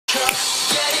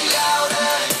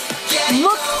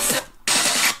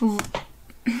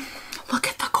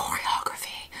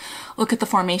Look at the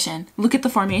formation. Look at the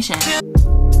formation.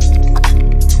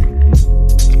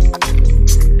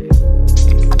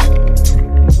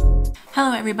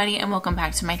 Hello everybody and welcome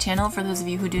back to my channel. For those of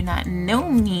you who do not know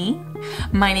me,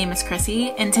 my name is Chrissy,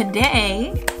 and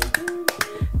today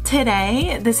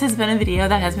this has been a video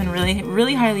that has been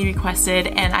really highly requested,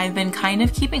 and I've been kind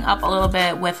of keeping up a little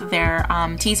bit with their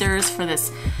teasers for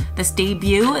this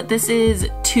debut. This is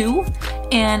 2,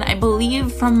 and I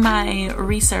believe from my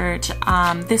research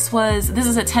this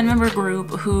is a 10-member group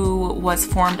who was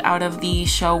formed out of the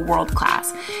show World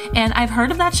Class, and I've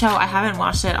heard of that show. I haven't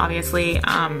watched it, obviously.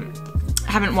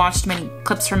 I haven't watched many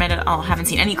clips from it at all, haven't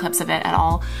seen any clips of it at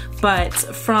all, but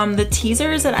from the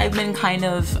teasers that I've been kind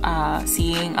of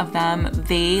seeing of them,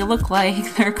 they look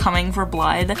like they're coming for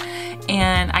blood,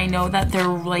 and I know that they're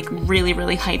like really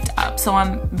hyped up, so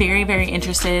I'm very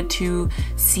interested to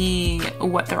see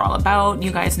what they're all about.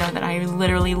 You guys know that I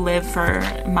literally live for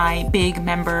my big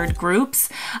membered groups,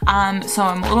 so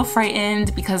I'm a little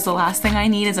frightened because the last thing I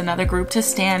need is another group to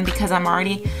stand, because I'm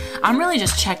really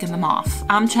just checking them off.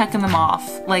 I'm checking them off.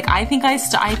 Like, I think I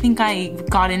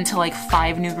got into like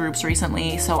 5 new groups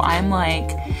recently, so I'm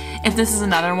like, if this is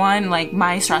another one, like,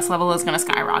 my stress level is gonna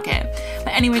skyrocket.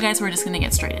 But anyway guys, we're just gonna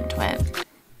get straight into it.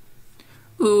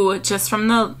 Ooh, just from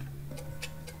the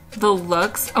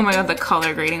looks, oh my god, the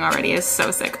color grading already is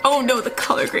so sick. Oh no, the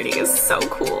color grading is so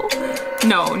cool.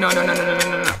 No.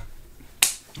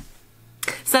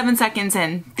 7 seconds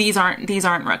in, these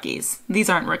aren't rookies. These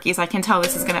aren't rookies. I can tell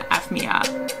this is gonna F me up.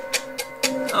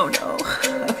 Oh no.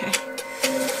 Okay.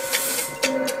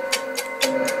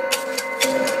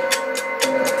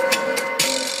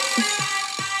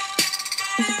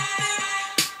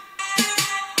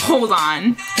 Hold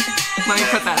on. Let me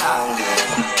put that up.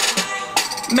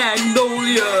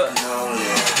 Magnolia.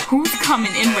 Who's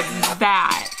coming in with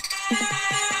that?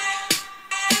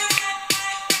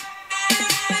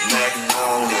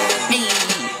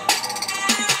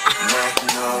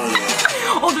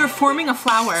 Oh, they're forming a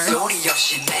flower.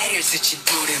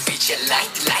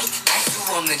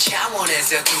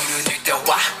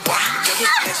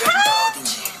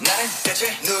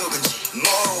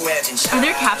 Are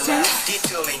there captions?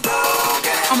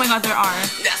 Oh my god, there are.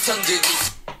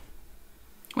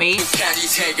 Wait.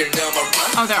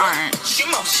 Oh, there aren't.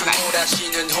 Okay.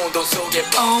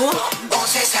 Oh.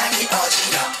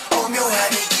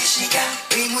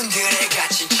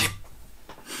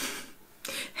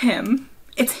 Him.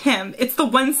 It's him. It's the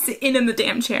one sitting in the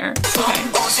damn chair. Okay.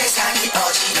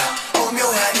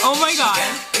 Oh my god.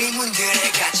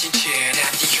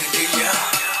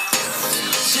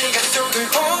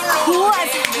 Cool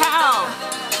as hell.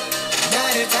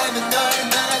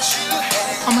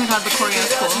 Oh my god, the choreo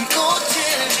is cool.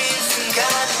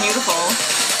 Beautiful.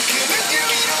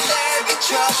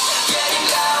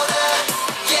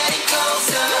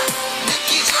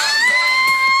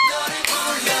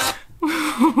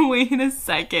 Wait a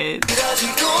second.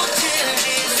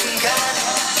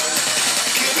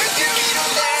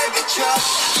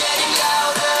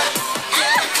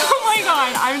 Oh my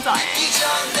god, I'm dying.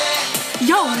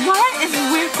 Yo, what is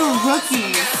with the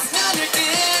rookies?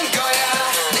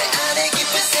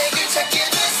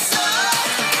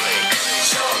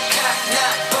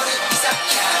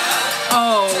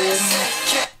 Oh,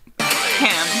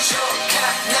 him.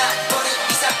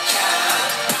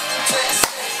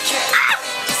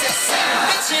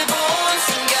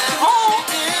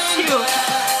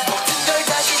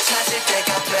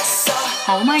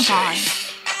 Oh my god.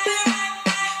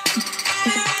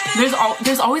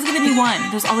 There's always gonna be one.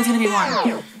 There's always gonna be one.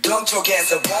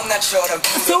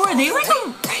 So are they like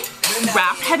a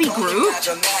rap heavy group?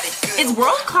 Is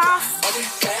World Class,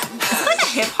 is it like a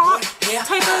hip hop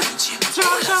type of show?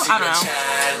 I don't know.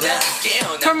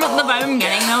 From the vibe I'm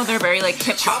getting though, they're very like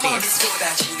hip hop based.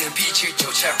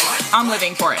 I'm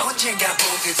living for it.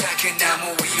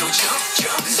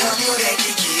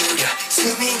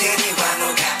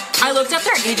 I looked up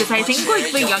their ages. I think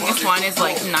like the youngest one is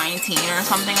like 19 or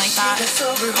something like that.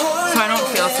 So I don't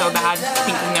feel so bad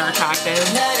thinking they're attractive,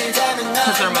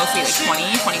 because they're mostly like 20,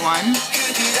 21.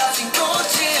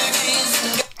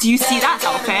 Do you see that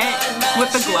outfit with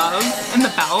the gloves and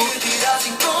the belt?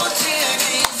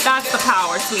 That's the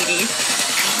power, sweetie.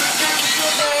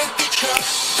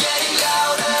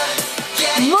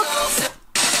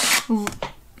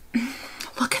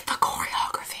 Look at the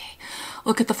choreography.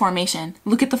 Look at the formation.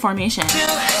 Look at the formation.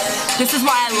 This is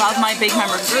why I love my big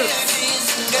member groups.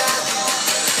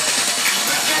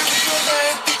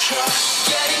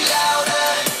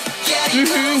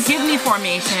 Give me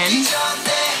formation.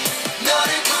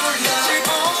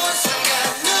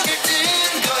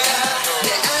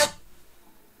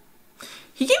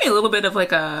 He gave me a little little bit of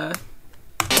like a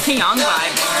Taeyong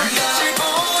vibe there.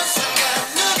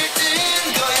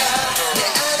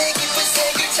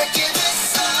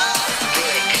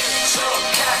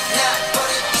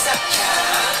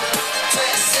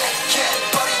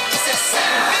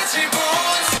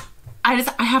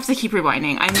 I have to keep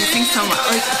rewinding. I'm missing so much.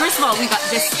 Like, first of all, we got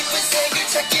this.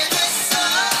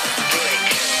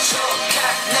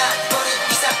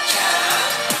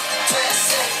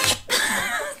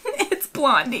 It's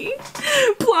Blondie.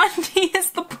 Blondie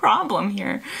is the problem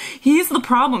here. He's the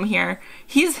problem here.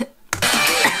 He's...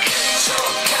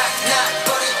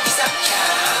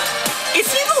 Is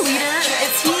he the leader?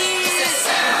 Is he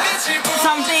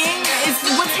something?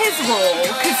 What's his role?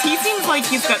 Because he seems like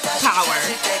he's got power.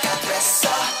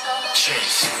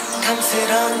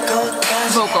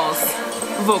 Vocals.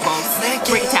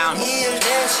 Break it down.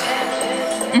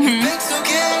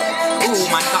 Oh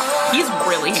my god, he's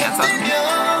really handsome.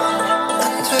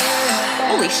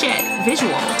 Holy shit,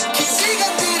 visual.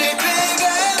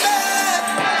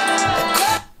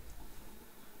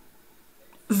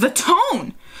 The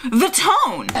tone.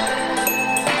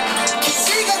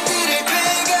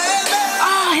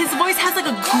 Oh, his voice has like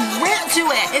a grit to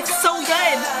it. It's so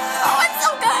good. Oh, it's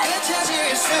so good.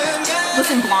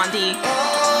 Listen, Blondie.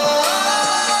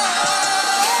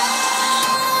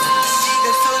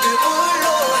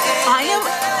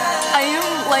 I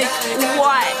am like,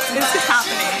 what is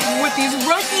happening with these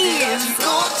rookies?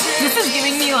 This is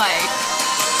giving me like...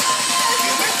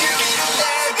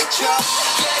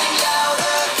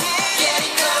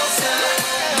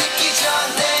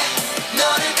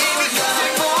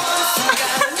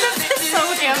 This is so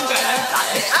damn good. I've got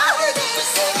it.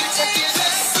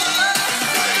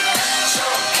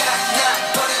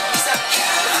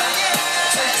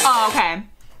 Oh, okay.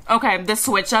 Okay, the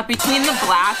switch up between the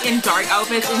black and dark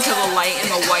outfits into the light and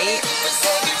the white.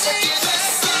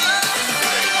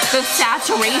 The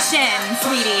saturation,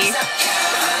 sweetie.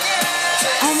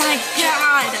 Oh my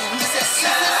god.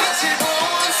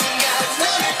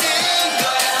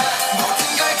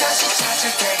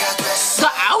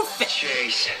 The outfit.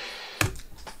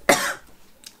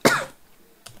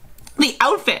 The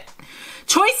outfit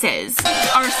choices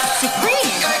are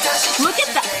supreme. Look at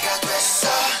that.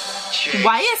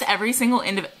 Why is every single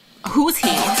individual... Who's he?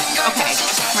 Okay,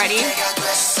 ready?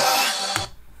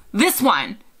 This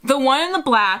one. The one in the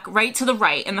black, right to the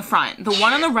right in the front. The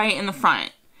one on the right in the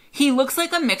front. He looks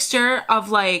like a mixture of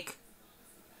like...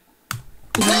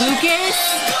 Lucas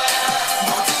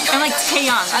and like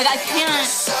Taeyong. Like I can't...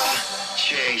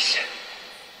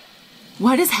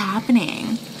 What is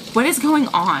happening? What is going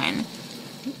on?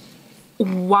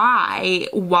 Why?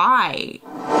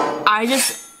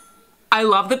 I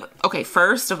love the... Okay,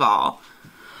 first of all,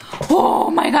 oh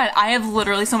my god, I have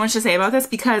literally so much to say about this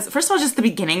because, first of all, just the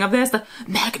beginning of this, the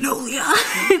Magnolia.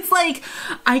 It's like,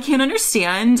 I can't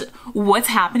understand what's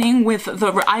happening with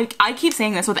the... I keep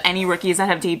saying this with any rookies that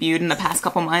have debuted in the past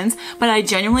couple months, but I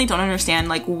genuinely don't understand,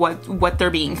 like, what they're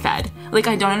being fed. Like,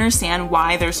 I don't understand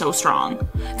why they're so strong.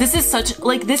 This is such...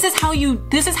 Like, this is how you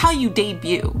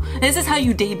debut. This is how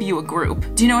you debut a group.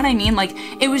 Do you know what I mean? Like,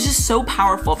 it was just so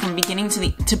powerful from beginning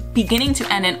to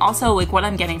end, and also, like, what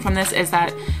I'm getting from this is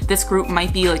that this group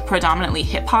might be like predominantly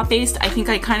hip-hop based. I think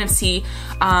I kind of see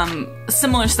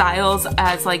similar styles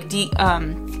as like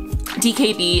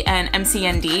DKB and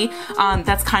MCND.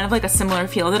 That's kind of like a similar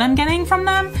feel that I'm getting from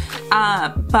them.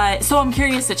 But so I'm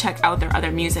curious to check out their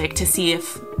other music to see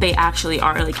if they actually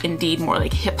are like indeed more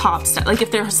like hip-hop style, like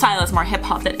if their style is more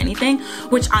hip-hop than anything,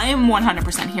 which I am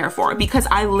 100% here for because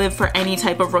I live for any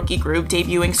type of rookie group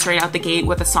debuting straight out the gate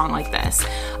with a song like this.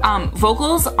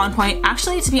 Vocals on point.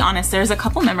 Actually, to be honest, there's a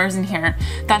couple members in here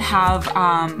that have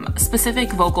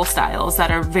specific vocal styles that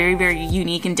are very, very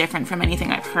unique and different from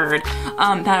anything I've heard.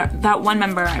 That one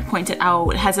member I pointed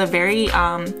out has a very,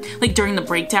 like during the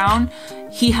breakdown,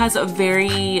 he has a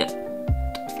very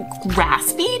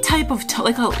raspy type of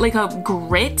like a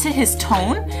grit to his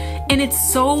tone, and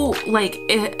it's so like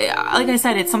like I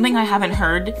said, it's something I haven't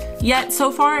heard yet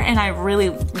so far, and I really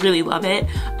love it.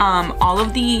 All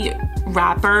of the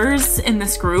rappers in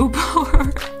this group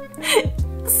are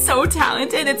so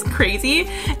talented, it's crazy.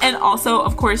 And also,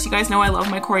 of course, you guys know I love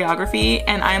my choreography,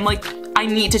 and I'm like, I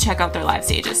need to check out their live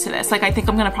stages to this. Like, I think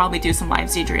I'm gonna probably do some live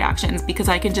stage reactions because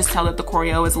I can just tell that the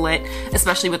choreo is lit,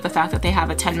 especially with the fact that they have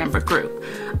a 10-member group.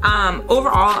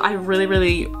 Overall, I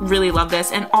really love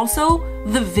this. And also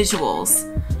the visuals.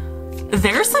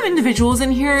 There are some individuals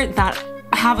in here that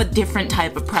have a different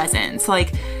type of presence.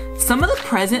 Like some of the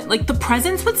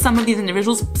presence with some of these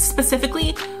individuals,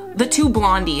 specifically the two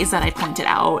blondies that I pointed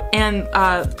out, and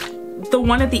the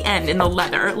one at the end in the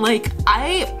leather. Like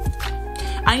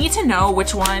I need to know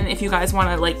which one, if you guys want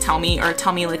to like tell me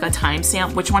like a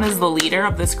timestamp, which one is the leader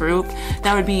of this group.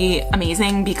 That would be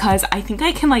amazing, because I think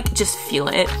I can like just feel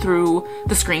it through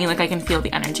the screen. Like I can feel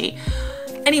the energy.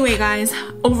 Anyway, guys,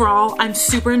 overall, I'm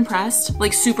super impressed,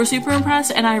 like super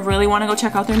impressed, and I really want to go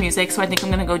check out their music, so I think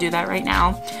I'm gonna go do that right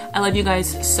now. I love you guys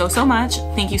so much.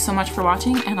 Thank you so much for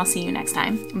watching, and I'll see you next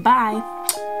time. Bye.